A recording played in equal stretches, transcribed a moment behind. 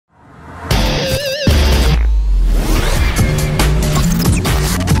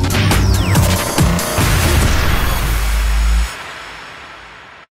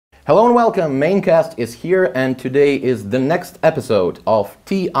Hello and welcome, Maincast is here and today is the next episode of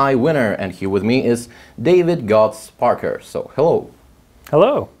TI Winner and here with me is David Godz Parker. So, hello.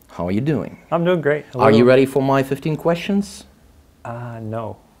 Hello. How are you doing? I'm doing great. Hello. Are you ready for my 15 questions?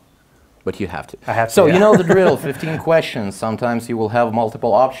 No. But you have to. I have to, So, yeah. you know the drill, 15 questions. Sometimes you will have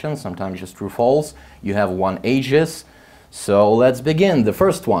multiple options, sometimes just true, false. You have one ages. So, let's begin. The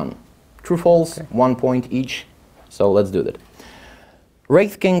first one. True, false, Okay. 1 point each. So, let's do that.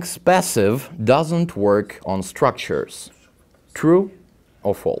 Wraith King's passive doesn't work on structures. True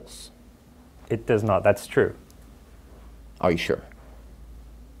or false? It does not. That's true. Are you sure?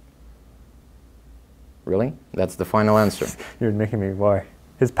 Really? That's the final answer. You're making me why.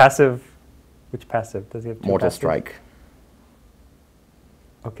 His passive, which passive? Does he have two Mortal passives? Strike.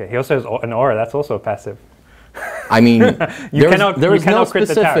 Okay, he also has an aura. That's also a passive. I mean, You there is no cannot crit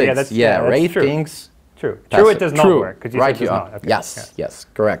the tower. specifics. Yeah, that's Wraith true. King's True. passive. True, it does not True. work. Because you Right, said you does are. not. Okay. Yes, yes,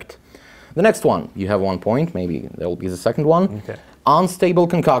 correct. The next one, you have 1 point. Maybe there will be the second one. Okay. Unstable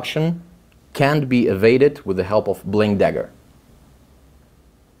concoction can't be evaded with the help of Blink Dagger.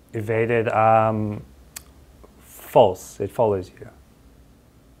 Evaded. False. It follows you.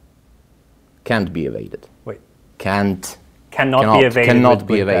 Can't be evaded. Wait. Cannot Be evaded. Cannot with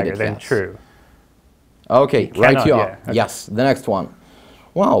be Blink evaded. Dagger, then Yes. true. Okay, right cannot, you are. yeah, okay. Yes, the next one.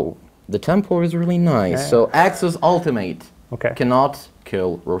 Wow, the tempo is really nice. Yeah. So Axe's ultimate Okay. cannot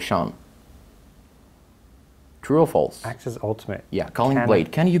kill Roshan. True or false? Axe's ultimate. Yeah, Culling Can-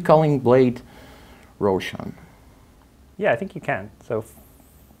 Blade. Can you Culling Blade Roshan? Yeah, I think you can. So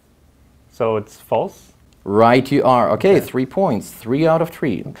it's false. Right you are. Okay, Okay. 3 points. 3 out of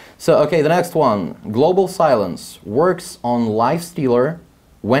 3. So, okay, the next one. Global Silence works on Lifestealer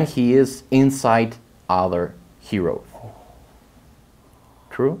when he is inside other heroes.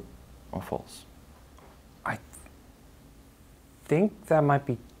 True or false? I think that might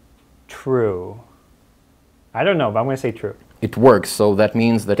be true. I don't know, but I'm going to say true. It works, so that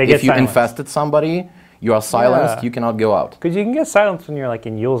means that They if get you silenced. infested somebody, you are silenced, Yeah. you cannot go out. Because you can get silenced when you're like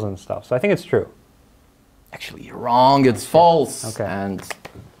in Yules and stuff, so I think it's true. Actually, you're wrong, it's false. Okay. And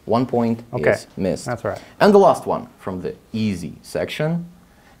 1 point Okay. is missed. That's right. And the last one from the easy section.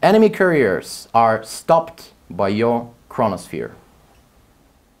 Enemy couriers are stopped by your chronosphere.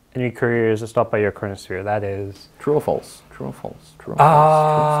 Any careers are stopped by your chronosphere. That is. True or false? True or false? True or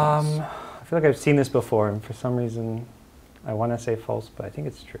false? True or false? I feel like I've seen this before, and for some reason, I want to say false, but I think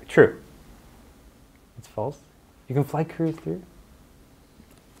it's true. True. It's false. You can fly careers through.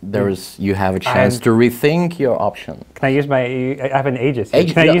 You have a chance to rethink your option. Can I use my? I have an Aegis. Can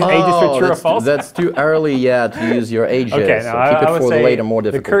Aegis- I use Aegis for true or that's, false? That's too early yet to use your Aegis. Okay, so no, keep I it would for the say later, more the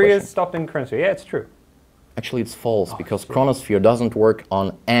difficult couriers question. stopped in chronosphere. Yeah, it's true. Actually, it's false because chronosphere doesn't work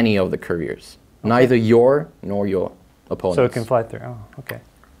on any of the couriers. Neither your nor your opponent's. So it can fly through. Oh, okay.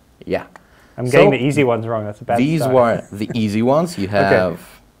 Yeah. I'm getting the easy ones wrong. That's a bad These start. were the easy ones. You have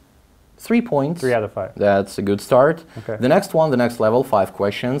 3 points. 3 out of 5. That's a good start. Okay. The next one, the next level, 5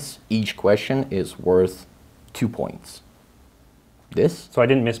 questions. Each question is worth 2 points. This? So I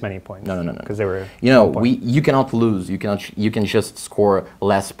didn't miss many points. No. Because they were. You know, 1 point. you cannot lose. You can just score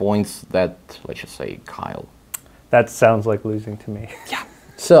less points that, let's just say, Kyle. That sounds like losing to me. Yeah.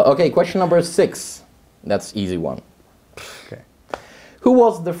 So, okay, question number 6. That's easy one. Okay. Who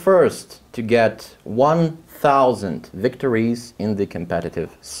was the first to get 1,000 victories in the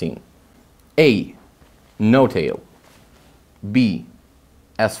competitive scene? A. No Tail. B.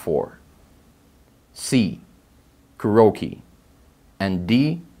 S4. C. Kuroki. And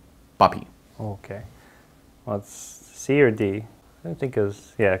D. Puppy. Okay. Well, it's C or D. I don't think it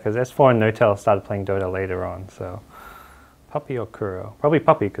was. Yeah, because S4 and No-Tail started playing Dota later on. So Puppy or Kuro? Probably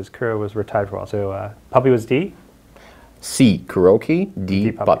Puppy because Kuro was retired for a while. So Puppy was D? C. Kuroki.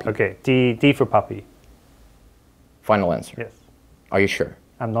 D. Puppy. Okay, D for Puppy. Final answer. Yes. Are you sure?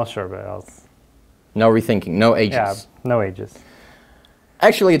 I'm not sure, but I'll. No rethinking. No ages. Yeah, no Aegis.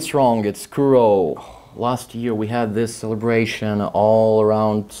 Actually, it's wrong. It's Kuro. Last year we had this celebration all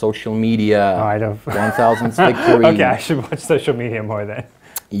around social media. Oh, I don't. 1,000th victory. Okay, I should watch social media more then.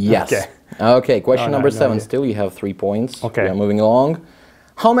 Yes. Okay. Okay, question Oh, no, number no 7. idea. Still, you have 3 points. Okay. We are moving along.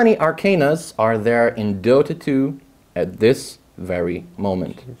 How many Arcanas are there in Dota 2 at this very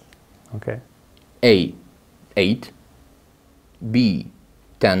moment? Okay. A. 8. B.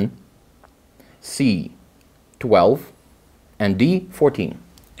 10. C. 12. And D. 14.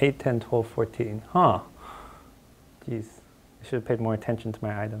 8, 10, 12, 14. Huh. Jeez. I should have paid more attention to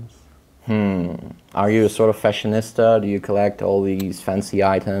my items. Are you a sort of fashionista? Do you collect all these fancy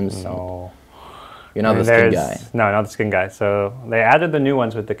items? No. You're not I mean, the skin guy. No, not the skin guy. So they added the new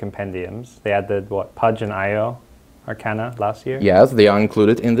ones with the compendiums. They added, what, Pudge and Io. Arcana last year. Yes, they are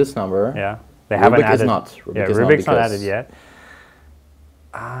included in this number. Yeah. They haven't Rubik added. is not. Rubik's not added yet.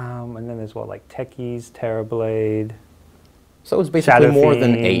 And then there's what, like Techies, Terrorblade. So it's basically Shadow more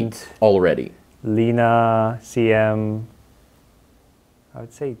than Fiend. 8 already. Lena, CM. I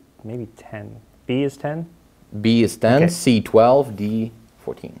would say maybe 10. B is 10? B is 10, Okay. C 12, D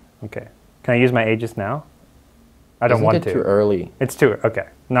 14. Okay. Can I use my ages now? I don't Isn't want it to. too early? It's too okay.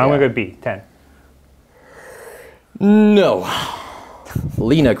 Now I'm Yeah. going to go B, 10. No.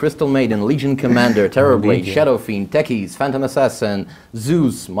 Lena, Crystal Maiden, Legion Commander, Terrorblade, Legion. Shadow Fiend, Techies, Phantom Assassin,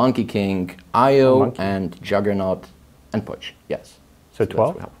 Zeus, Monkey King, Io, Monkey. and Juggernaut, and Puch. Yes. So that's 12?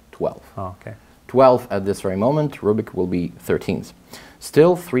 what we have. 12. Oh, okay. 12 at this very moment. Rubik will be 13th.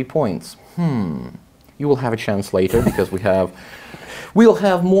 Still 3 points. You will have a chance later because we'll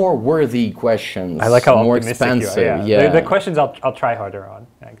have more worthy questions. I like how more optimistic expensive. you are. Yeah. The questions I'll try harder on.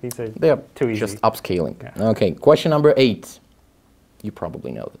 Like, these are They're too easy. just upscaling. Yeah. Okay, question number 8. You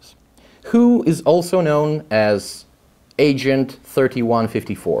probably know this. Who is also known as Agent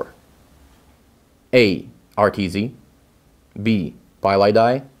 3154? A. RTZ, B.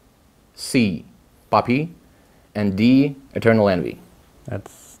 Pylidai, C. Puppy, and D. Eternal Envy.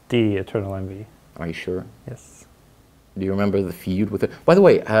 That's D, Eternal Envy. Are you sure? Yes. Do you remember the feud with it? By the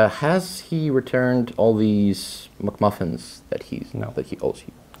way, has he returned all these McMuffins that he owes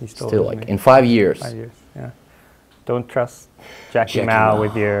you? He's still Still owes like me. in 5 years. 5 years, yeah. Don't trust Jackie Jackie Mao Mao.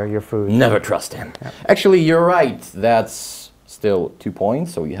 with your food. Never trust him. Yeah. Actually, you're right. That's still 2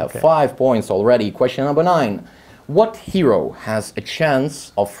 points, so you have Okay. 5 points already. Question number 9. What hero has a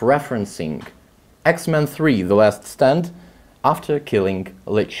chance of referencing X-Men 3, The Last Stand, after killing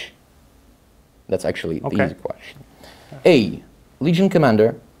Lich? That's actually the Okay. easy question. A. Legion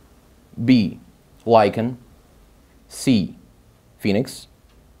Commander, B. Lycan, C. Phoenix,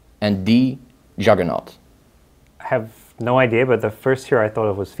 and D. Juggernaut. I have no idea, but the first hero I thought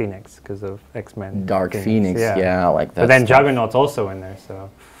of was Phoenix because of X-Men. Dark Phoenix, yeah, like that. But then Juggernaut's also in there, so...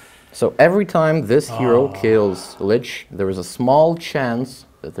 So every time this hero kills Lich, there is a small chance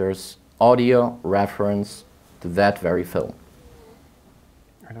that there's audio reference to that very film.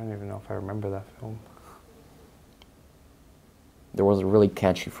 I don't even know if I remember that film. There was a really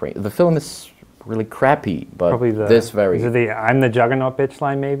catchy phrase. The film is really crappy, but Probably the... this very... Is it the I'm the Juggernaut bitch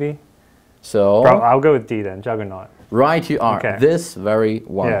line, maybe? So, I'll go with D then, Juggernaut. right you are. Okay. This very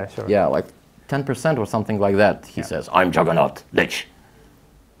one. Yeah, sure. Yeah, like 10% or something like that. He says, I'm Juggernaut, Lich.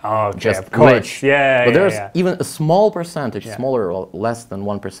 Oh, okay, Just of course. Lich. Yeah, But yeah, there's yeah. even a small percentage, Yeah. smaller or less than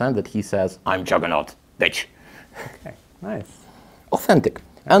 1%, that he says, I'm Juggernaut, Lich. Okay, nice. Authentic.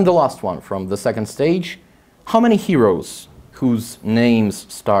 And the last one from the second stage. How many heroes whose names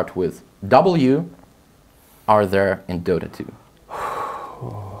start with W are there in Dota 2?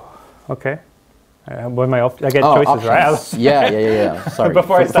 Okay. What am I get choices, options. right? Yeah. Sorry.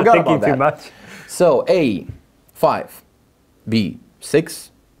 Before I start Forgot thinking about too that. much. So A, 5, B,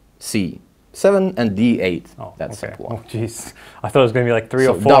 6, C, 7, and D, 8. Oh, That's okay. simple. Oh, jeez. I thought it was going to be like 3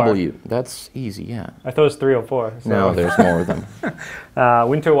 So or 4. W, that's easy, yeah. I thought it was 3 or 4. So. No, there's more of them.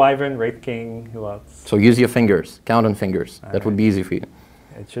 Winter Wyvern, Wraith King, who else? So use your fingers, count on fingers. That would Alright. be easy for you.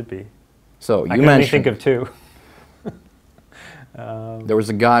 It should be. So I you can only mentioned think of 2. there was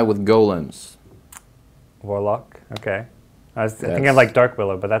a guy with golems. Warlock, okay. I was thinking That's- of like Dark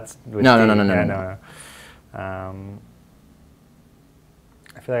Willow, but that's with No, D. no, no, no, Yeah, no.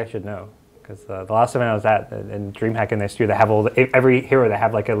 I feel like I should know because the last event I was at in DreamHack in this year, they have every hero they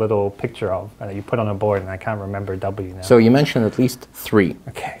have like a little picture of that you put on a board, and I can't remember W now. So you mentioned at least 3.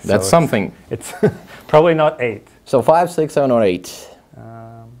 okay, so That's something. It's probably not 8. So 5, 6, 7, or 8.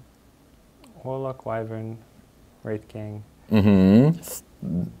 Warlock, Wyvern, Wraith King.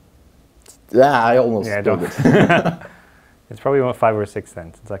 Mm-hmm. Yeah, I almost Yeah, I did don't. it. It's probably about 5 or 6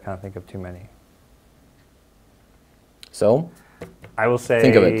 then, since I can't think of too many. So I will say.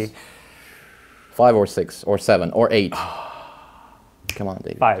 think of it. 5 or 6 or 7 or 8. Come on,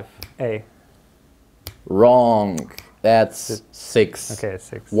 David. 5. A. Wrong. That's 6. Okay, it's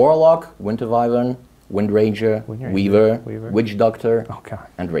 6. Warlock, Winter Wyvern, Wind Ranger, Weaver, Witch Doctor, Oh god.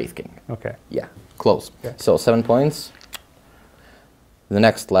 and Wraith King. Okay. Yeah, close. Yeah. So 7 points. The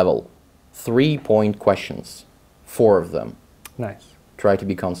next level, 3-point questions. 4 of them. Nice. Try to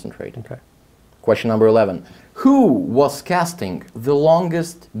be concentrated. Okay. Question number 11. Who was casting the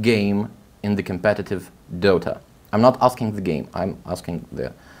longest game in the competitive Dota? I'm not asking the game, I'm asking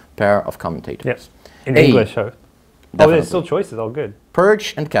the pair of commentators. Yes. In A. English, oh, Definitely. there's still choices, all good.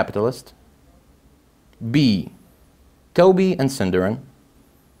 Purge and Capitalist. B. Toby and Cinderin.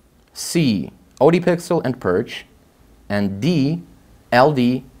 C. ODPixel and Purge. And D.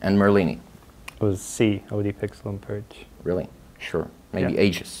 LD and Merlini. was C, OD Pixel and Purge. Really? Sure. Maybe Yeah.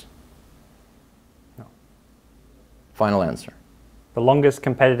 Aegis. No. Final answer. The longest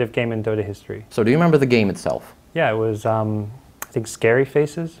competitive game in Dota history. So do you remember the game itself? Yeah, it was, I think, Scary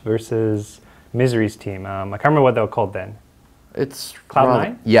Faces versus Misery's team. I can't remember what they were called then. It's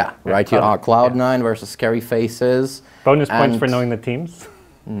Cloud9? Yeah, right. You are Cloud9, Cloud9 versus Scary Faces. Bonus points And- for knowing the teams.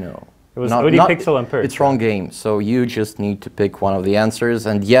 No. It was OD Pixel and Purge. It's wrong game, so you just need to pick one of the answers.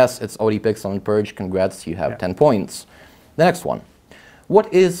 And yes, it's OD Pixel and Purge. Congrats, you have 10 points. The next one.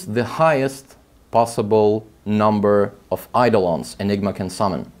 What is the highest possible number of Eidolons Enigma can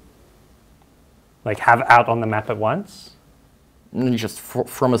summon? Like have out on the map at once? Just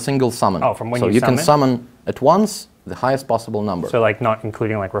from a single summon. Oh, from when so you you summon? can summon at once the highest possible number. So like not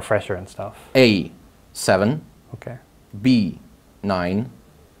including like refresher and stuff. A, 7, Okay. B, 9,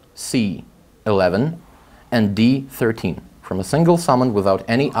 C, 11, and D, 13. From a single summon without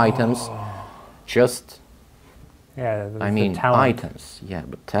any items, just, Yeah, I the mean, talent. items. Yeah,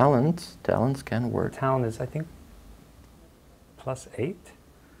 but talents can work. Talent is, I think, +8.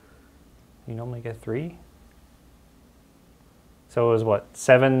 You normally get 3. So it was what,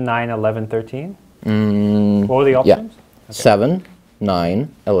 7, 9, 11, 13? What were the Yeah, options? 7,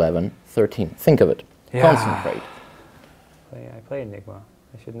 9, 11, 13. Think of it. Yeah. Concentrate. I play Enigma.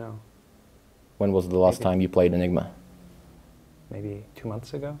 I should know. When was the last time you played Enigma? Maybe 2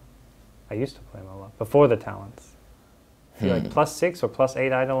 months ago? I used to play them a lot. Before the talents. I feel like +6 or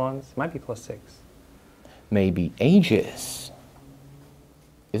 +8 Eidolons. It might be +6. Maybe Aegis.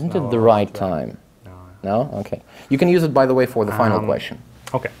 Isn't No, it the I'll right look at that. time? No. No? Okay. You can use it, by the way, for the final question.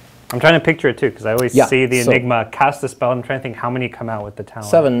 Okay. I'm trying to picture it too, because I always Yeah, see the so- Enigma cast the spell. I'm trying to think how many come out with the talent.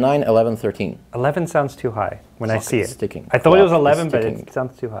 7, 9, 11, 13. 11 sounds too high when I Clock see is it. ticking. I thought it was Clock is 11, but ticking. it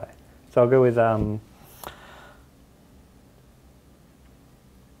sounds too high. So I'll go with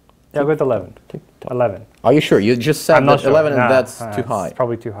yeah, I'll go with 11. Tick tock. 11. Are you sure? You just said I'm not that sure. 11 No, and that's no, too it's high.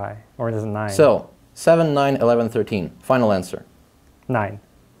 probably too high. Or is it 9? So, 7, 9, 11, 13. Final answer. 9.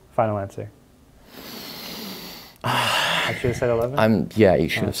 Final answer. I should have said 11. Yeah, you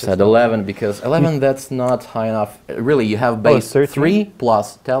should have it's said just 11 because 11 that's not high enough. Really, you have base it's 13? 3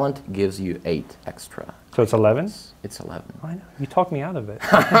 plus talent gives you 8 extra. So it's 11? It's 11. I know. You talked me out of it.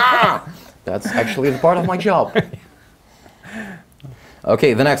 That's actually the part of my job.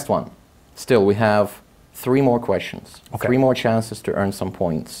 Okay, the next one. Still, we have 3 more questions. Okay. 3 more chances to earn some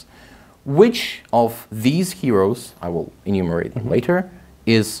points. Which of these heroes, I will enumerate them later,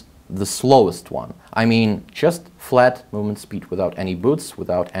 is the slowest one? I mean, just flat movement speed without any boots,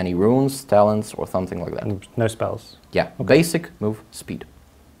 without any runes, talents, or something like that. No spells. Yeah, basic move speed.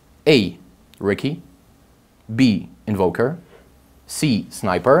 A, Ricky. B, Invoker. C,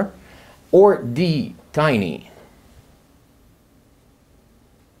 Sniper. Or D, Tiny.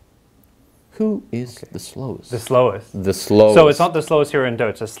 Who is the slowest? The slowest. The slowest. So it's not the slowest hero in Dota,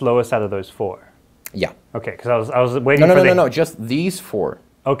 it's the slowest out of those 4. Yeah. Okay, because I was waiting No, for no, just these 4.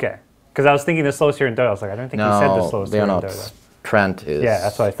 Okay, because I was thinking the slowest hero in Dota. I was like, I don't think he said the No, slowest they're hero not. in Dota. Trent is. Yeah,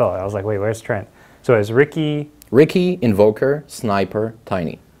 that's what I thought. I was like, wait, where's Trent? So it's Ricky. Ricky, Invoker, Sniper,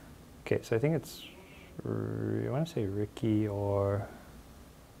 Tiny. Okay, so I think it's, I want to say Ricky or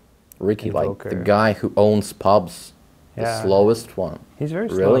Ricky, Invoker. like the guy who owns pubs. The Yeah. slowest one. He's very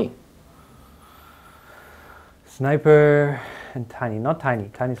slow. Really? Sniper and Tiny. Not Tiny.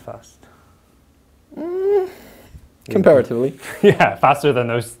 Tiny's fast. Comparatively. Yeah, faster than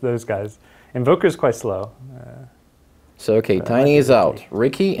those guys. Invoker's quite slow. So, okay, I Tiny like is Ricky. out.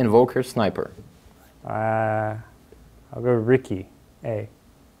 Ricky, Invoker, Sniper. I'll go Ricky. A.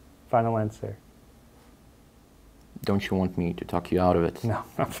 Final answer. Don't you want me to talk you out of it? No.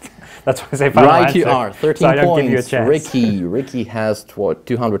 That's why I say final Right answer. you are. 13 so I don't points. give you a chance. Ricky has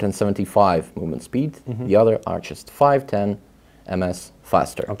 275 movement speed. The other are just 510 ms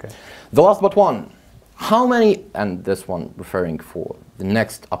faster. Okay. The last but one. How many, and this one referring for the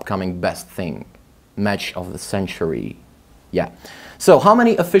next upcoming best thing, match of the century. Yeah. So how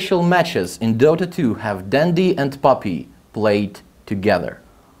many official matches in Dota 2 have Dandy and Puppy played together?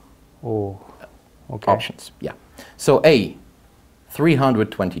 Oh. Okay. Options, yeah. So A,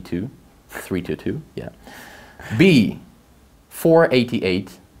 322, 322, yeah. B,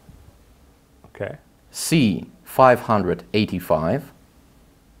 488. Okay. C, 585.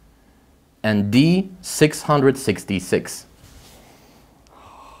 And D, 666.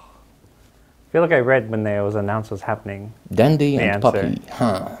 I feel like I read when there was announced was happening. Dandy The and answer. Puppy,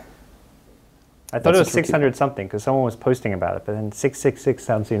 huh? I thought That's it a was tricky 600 something because someone was posting about it, but then 666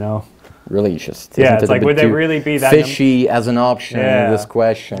 sounds, Really just, Yeah, isn't it's it a like, bit would there too really be that fishy as an option Yeah. in this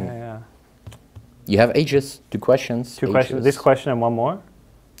question? Yeah. You have Aegis, 2 questions. Two questions. This question and one more?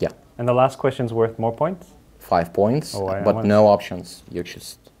 Yeah. And the last question's worth more points? 5 points, Oh, but no options. You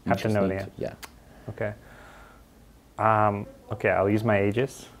Have to know need the answer. Yeah. Okay. Okay, I'll use my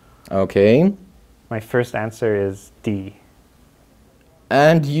ages. Okay. My first answer is D.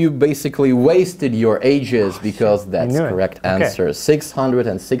 And you basically wasted your ages because that's knew it. correct Okay. answer.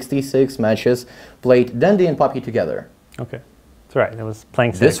 666 matches played Dandy and Puppy together. Okay. That's right. It was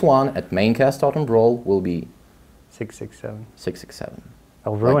playing This safe. one at Maincast Autumn Brawl will be 667. 667.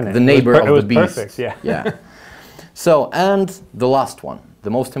 I'll ruin it. The neighbor it was of the beast. perfect, yeah. Yeah. So, and the last one, the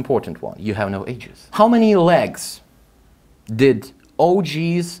most important one. You have no ages. How many legs did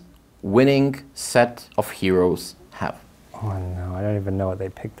OG's winning set of heroes have? Oh no, I don't even know what they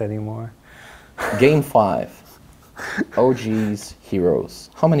picked anymore. Game 5. OG's heroes.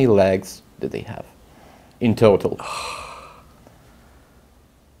 How many legs did they have in total?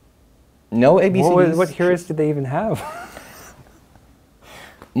 No ABCs. What heroes did they even have?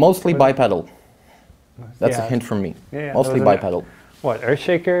 Mostly bipedal. That's a Yeah. hint from me. Yeah, Mostly there was bipedal. What,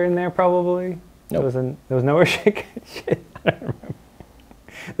 Earthshaker in there probably? Nope. There was no Earthshaker? Shit, I don't remember.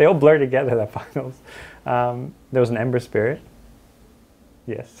 They all blur together, that finals. There was an Ember Spirit.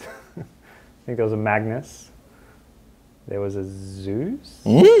 Yes. I think there was a Magnus. There was a Zeus?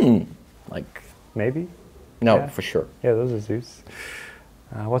 Like, Maybe? no, Yeah. for sure. Yeah, those are Zeus.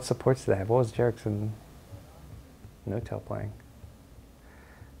 What supports did they have? What was Jerix and No-Tail playing?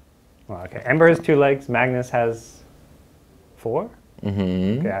 Well, okay. Ember has 2 legs. Magnus has 4?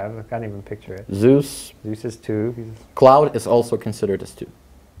 Mm-hmm. Okay, I can't even picture it. Zeus. Zeus is 2. Cloud is also considered as 2.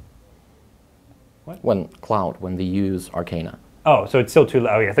 What? When they use Arcana. Oh, so it's still 2.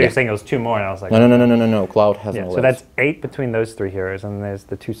 Oh, yeah. I thought you Yeah. were saying it was 2 more, and I was like, No. Cloud has yeah. no So legs. that's 8 between those 3 heroes, and there's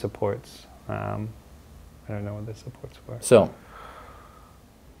the 2 supports. I don't know what the supports were. So,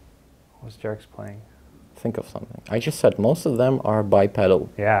 What was Jerix playing? think of something. I just said most of them are bipedal.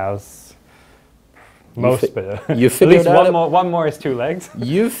 Yeah, I was You most, fi- but you at figured least out one more is 2 legs.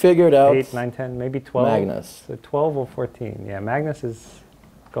 You figured out 8, 9, 10, maybe 12. Magnus. So 12 or 14. Yeah, Magnus is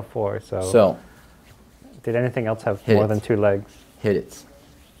got 4. So, Did anything else have Hit more it. than 2 legs? hit it.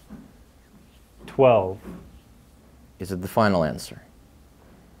 12. Is it the final answer?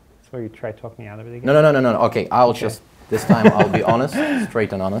 That's where you try talking out of it again? No. Okay, I'll just, this time I'll be honest,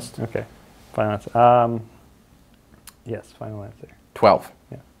 straight and honest. Okay, final answer. Yes, final answer. 12.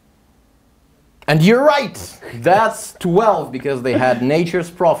 Yeah. And you're right! That's 12 because they had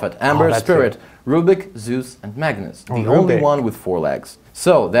Nature's Prophet, Amber that's Spirit, it. Rubik, Zeus, and Magnus. The Oh, only Rubik. one with 4 legs.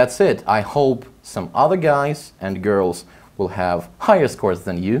 So that's it. I hope some other guys and girls will have higher scores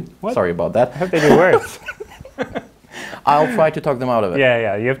than you. What? Sorry about I that. hope they do worse. I'll try to talk them out of it.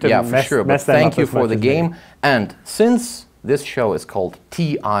 yeah, you have to Yeah, mess, for sure. But mess them thank up you as for much the as they- game. And since this show is called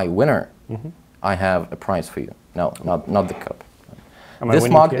TI Winner, Mm-hmm. I have a prize for you. No, not the cup. Am I This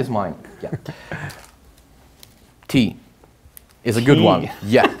winning mug again? is mine. Yeah. Tea is a good Tea. one.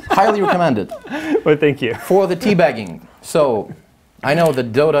 Yeah, highly recommended Well, thank you. for the teabagging. So I know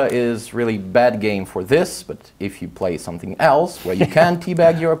that Dota is really bad game for this, but if you play something else where you can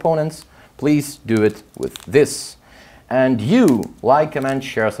teabag your opponents, please do it with this. And you like, comment,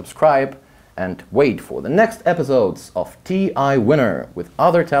 share, subscribe, and wait for the next episodes of TI Winner with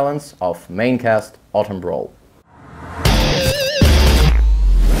other talents of Maincast Autumn Brawl.